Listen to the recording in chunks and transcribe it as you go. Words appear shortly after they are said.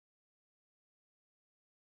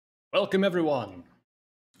Welcome, everyone,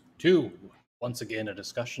 to once again a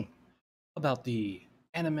discussion about the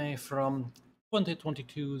anime from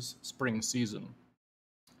 2022's spring season.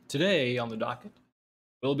 Today on the docket,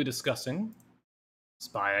 we'll be discussing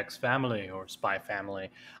Spy X Family or Spy Family.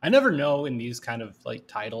 I never know in these kind of like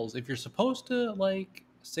titles if you're supposed to like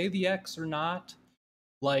say the X or not.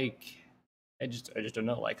 Like I just don't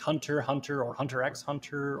know. Like Hunter Hunter or Hunter X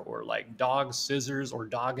Hunter or like Dog Scissors or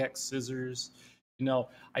Dog X Scissors.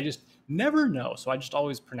 I just never know. So I just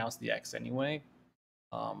always pronounce the X anyway.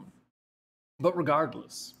 Um, but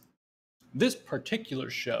regardless, this particular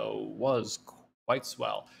show was quite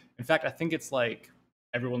swell. In fact, I think it's like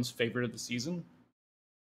everyone's favorite of the season.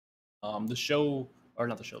 The show, or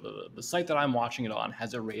not the show, the site that I'm watching it on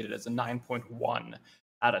has it rated as a 9.1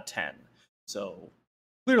 out of 10. So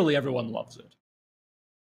clearly everyone loves it.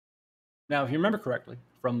 Now, if you remember correctly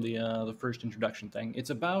from the first introduction thing,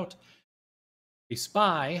 it's about a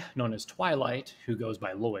spy known as Twilight who goes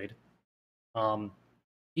by Lloyd. Um,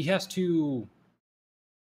 he has to,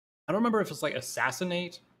 I don't remember if it's like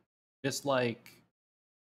assassinate this like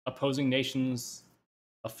opposing nation's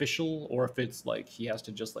official or if it's like he has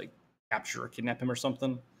to just like capture or kidnap him or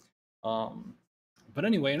something. Um, but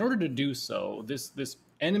anyway, in order to do so, this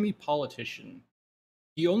enemy politician,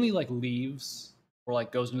 he only like leaves or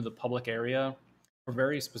like goes into the public area for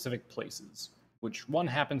very specific places, which one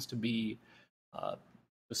happens to be uh,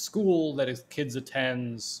 the school that his kids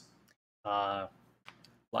attends, uh,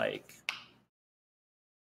 like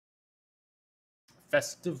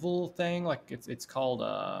festival thing, like it's called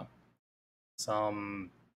some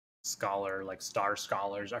scholar, like Star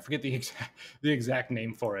Scholars. I forget the exact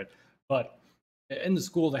name for it, but in the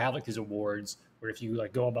school they have like these awards where if you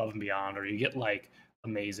like go above and beyond or you get like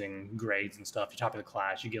amazing grades and stuff, you top of the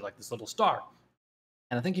class, you get like this little star.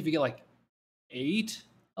 And I think if you get like 8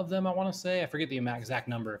 of them, I want to say, I forget the exact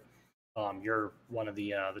number, you're one of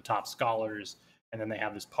the top scholars. And then they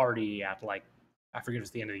have this party at like, I forget if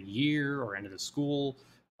it's the end of the year or end of the school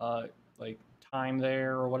uh, like time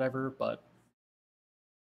there or whatever, but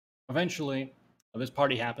eventually this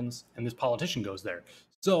party happens and this politician goes there.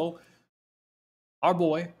 So our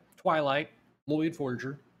boy Twilight, Lloyd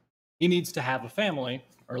Forger, he needs to have a family,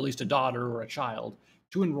 or at least a daughter or a child,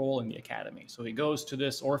 to enroll in the academy. So he goes to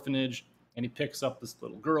this orphanage and he picks up this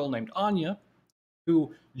little girl named Anya,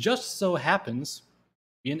 who just so happens to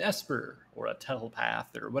be an Esper or a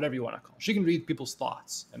telepath or whatever you want to call it. She can read people's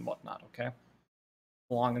thoughts and whatnot, okay?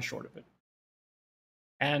 Long and short of it.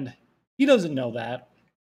 And he doesn't know that,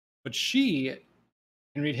 but she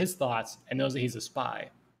can read his thoughts and knows that he's a spy.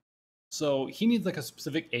 So he needs like a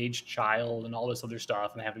specific age child and all this other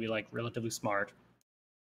stuff, and they have to be like relatively smart.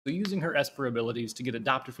 So using her Esper abilities to get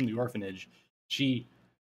adopted from the orphanage, she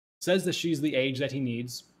says that she's the age that he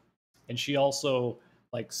needs, and she also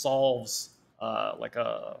like solves like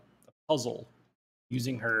a puzzle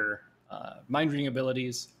using her mind reading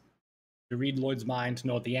abilities to read Lloyd's mind to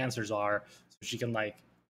know what the answers are, so she can like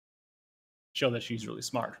show that she's really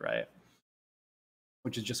smart, right?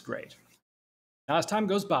 Which is just great. Now, as time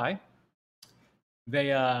goes by, they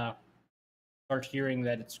start hearing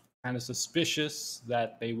that it's kind of suspicious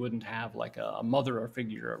that they wouldn't have like a mother or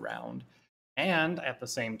figure around. And at the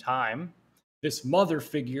same time, this mother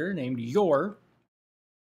figure named Yor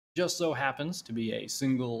just so happens to be a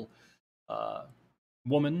single uh,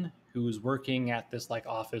 woman who's working at this like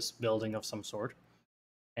office building of some sort.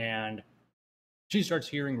 And she starts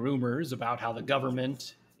hearing rumors about how the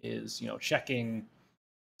government is, checking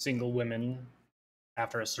single women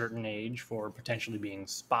after a certain age for potentially being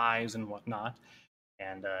spies and whatnot.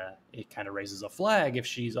 And it kind of raises a flag if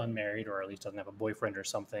she's unmarried or at least doesn't have a boyfriend or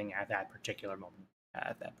something at that particular moment,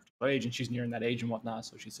 at that particular age, and she's nearing that age and whatnot,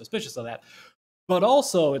 so she's suspicious of that. But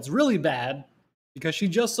also, it's really bad because she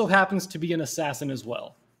just so happens to be an assassin as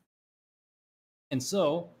well. And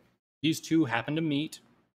so, these two happen to meet,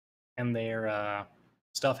 and their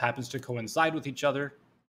stuff happens to coincide with each other,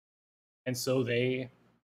 and so they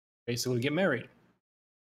basically get married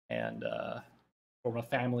and form a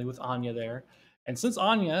family with Anya there. And since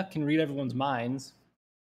Anya can read everyone's minds,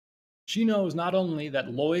 she knows not only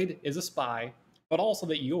that Lloyd is a spy, but also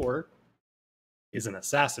that Yor is an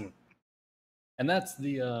assassin. And that's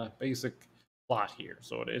the basic plot here.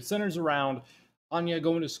 So it centers around Anya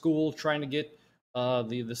going to school, trying to get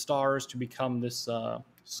the stars to become this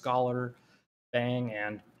scholar thing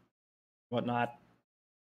and whatnot,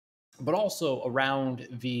 but also around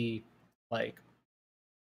the like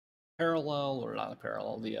parallel or not the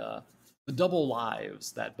parallel, the double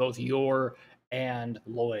lives that both Yor and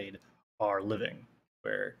Lloyd are living,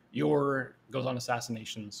 where Yor goes on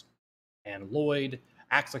assassinations and Lloyd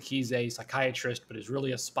acts like he's a psychiatrist, but is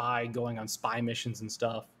really a spy going on spy missions and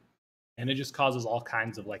stuff. And it just causes all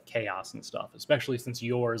kinds of like chaos and stuff, especially since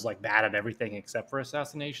Yor is like bad at everything except for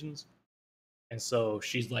assassinations. And so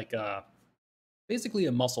she's like basically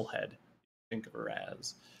a muscle head, think of her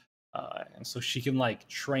as. And so she can like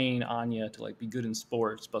train Anya to like be good in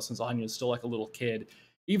sports, but since Anya's still like a little kid,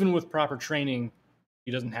 even with proper training,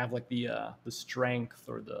 she doesn't have like the strength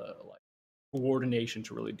or the like coordination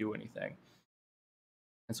to really do anything.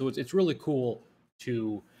 And so it's really cool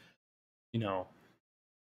to, you know,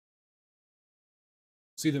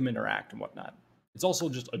 see them interact and whatnot. It's also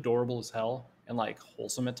just adorable as hell and like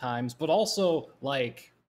wholesome at times, but also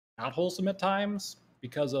like not wholesome at times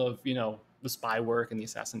because of, the spy work and the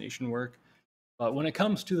assassination work. But when it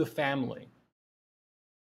comes to the family,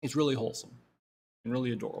 it's really wholesome and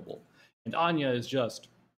really adorable. And Anya is just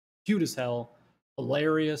cute as hell,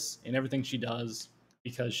 hilarious in everything she does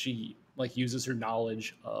because she like uses her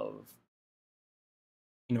knowledge of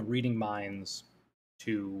reading minds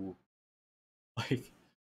to like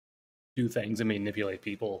do things and manipulate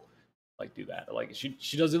people, like do that. Like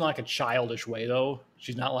she does it in like a childish way though.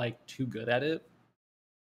 She's not like too good at it.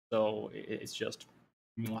 So it's just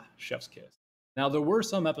mwah, chef's kiss. Now there were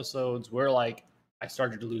some episodes where like I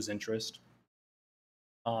started to lose interest.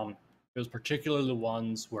 It was particularly the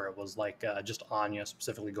ones where it was like just Anya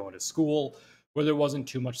specifically going to school, where there wasn't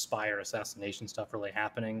too much spy or assassination stuff really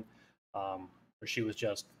happening, where she was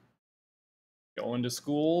just going to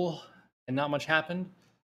school and not much happened.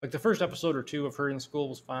 Like the first episode or two of her in school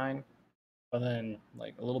was fine, but then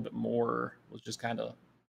like a little bit more was just kind of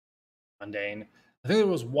mundane. I think there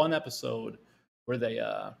was one episode where they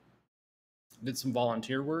did some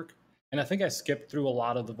volunteer work, and I think I skipped through a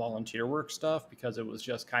lot of the volunteer work stuff because it was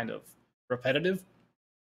just kind of repetitive.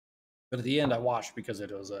 But at the end, I watched because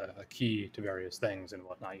it was a key to various things and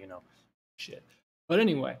whatnot, shit. But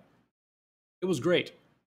anyway, it was great,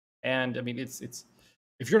 and I mean, it's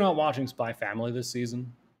if you're not watching Spy Family this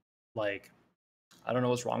season, like, I don't know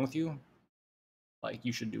what's wrong with you. Like,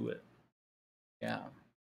 you should do it. Yeah,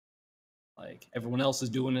 like everyone else is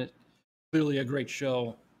doing it. Clearly, a great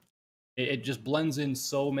show. It just blends in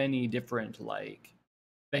so many different like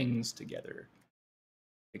things together.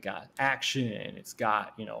 It got action, it's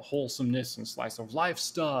got wholesomeness and slice of life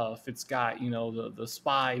stuff, it's got the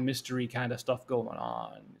spy mystery kind of stuff going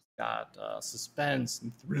on, it's got suspense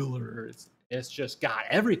and thriller, it's just got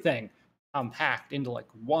everything compact into like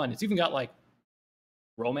one. It's even got like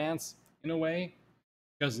romance in a way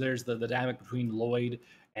because there's the dynamic between Lloyd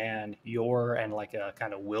and Yor, and like a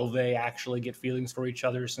kind of, will they actually get feelings for each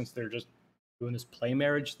other since they're just doing this play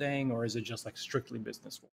marriage thing, or is it just like strictly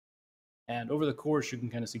business? And over the course, you can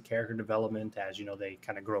kind of see character development as they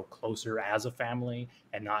kind of grow closer as a family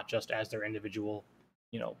and not just as their individual,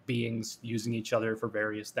 beings using each other for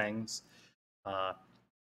various things. Uh,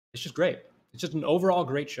 it's just great. It's just an overall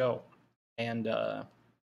great show, and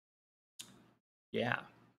yeah,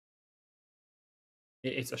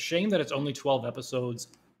 it's a shame that it's only 12 episodes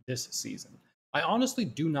this season. I honestly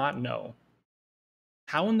do not know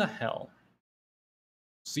how in the hell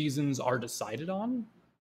seasons are decided on,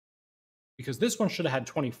 because this one should have had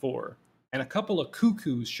 24 and a couple of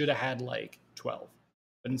cuckoos should have had like 12,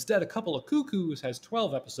 but instead a couple of cuckoos has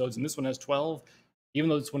 12 episodes and this one has 12, even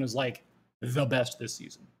though this one is like the best this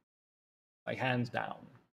season, like hands down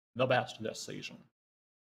the best this season.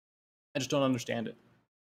 I just don't understand it.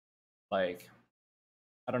 Like,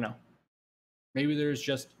 I don't know, maybe there's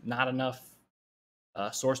just not enough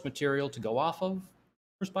source material to go off of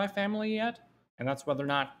for Spy Family yet, and that's why they're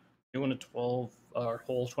not doing a 12 or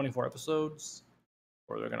whole 24 episodes,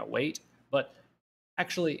 or they're gonna wait. But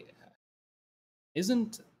actually,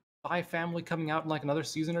 isn't Spy Family coming out in like another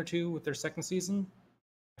season or two with their second season?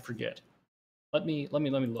 I forget. Let me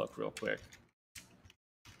look real quick.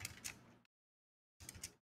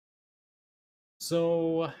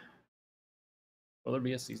 So, will there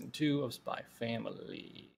be a season 2 of Spy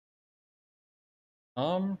Family?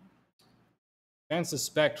 Fans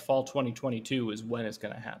suspect fall 2022 is when it's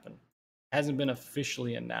going to happen. Hasn't been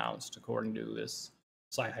officially announced according to this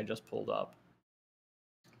site I just pulled up.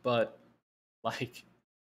 But like,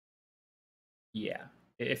 yeah,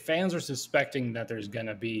 if fans are suspecting that there's going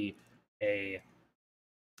to be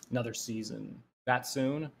another season that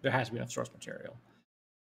soon, there has to be enough source material.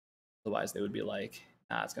 Otherwise, they would be like,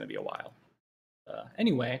 nah, it's going to be a while.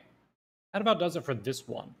 Anyway, that about does it for this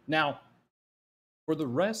one. Now, for the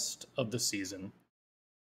rest of the season,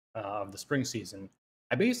 of the spring season,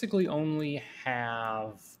 I basically only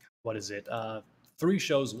have, 3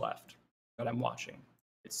 shows left that I'm watching.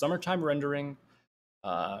 It's Summertime Rendering,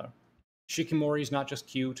 Shikimori's Not Just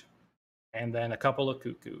Cute, and then a couple of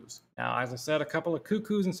cuckoos. Now, as I said, a couple of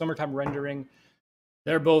cuckoos and summertime rendering.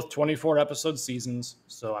 They're both 24 episode seasons,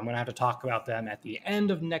 so I'm going to have to talk about them at the end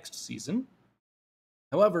of next season.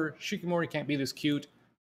 However, Shikimori can't be this cute.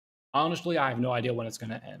 Honestly, I have no idea when it's going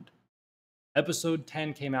to end. Episode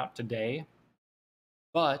 10 came out today,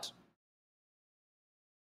 but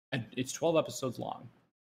it's 12 episodes long.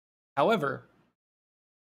 However,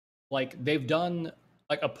 like they've done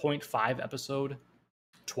like a 0.5 episode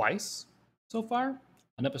twice so far,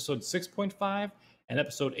 on episode 6.5 and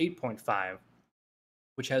episode 8.5,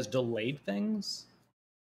 which has delayed things.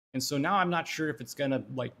 And so now I'm not sure if it's gonna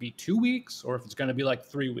like be 2 weeks or if it's gonna be like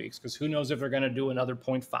 3 weeks, because who knows if they're gonna do another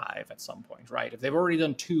 0.5 at some point, right? If they've already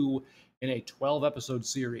done 2 in a 12 episode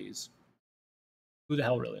series, who the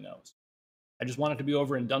hell really knows? I just want it to be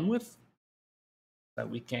over and done with, so that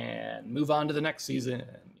we can move on to the next season,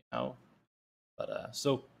 you know. But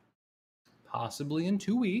so possibly in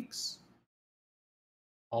 2 weeks,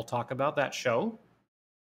 I'll talk about that show.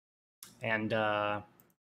 And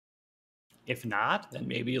if not, then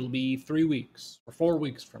maybe it'll be 3 weeks or 4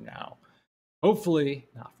 weeks from now. Hopefully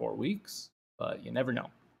not 4 weeks, but you never know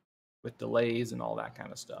with delays and all that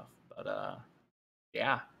kind of stuff. But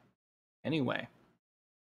yeah. Anyway,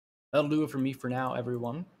 that'll do it for me for now,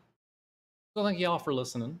 everyone. So thank you all for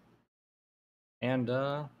listening. And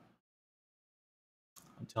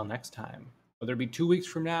until next time, whether it be 2 weeks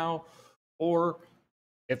from now or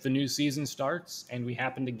if the new season starts and we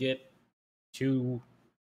happen to get 2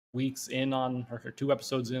 weeks in on, or 2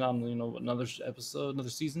 episodes in on, you know, another episode, another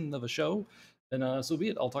season of a show, then so be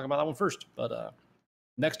it. I'll talk about that one first. But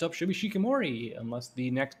next up should be Shikimori, unless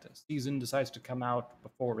the next season decides to come out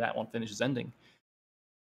before that one finishes ending.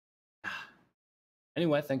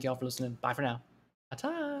 Anyway, thank you all for listening. Bye for now.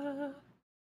 Ta-ta!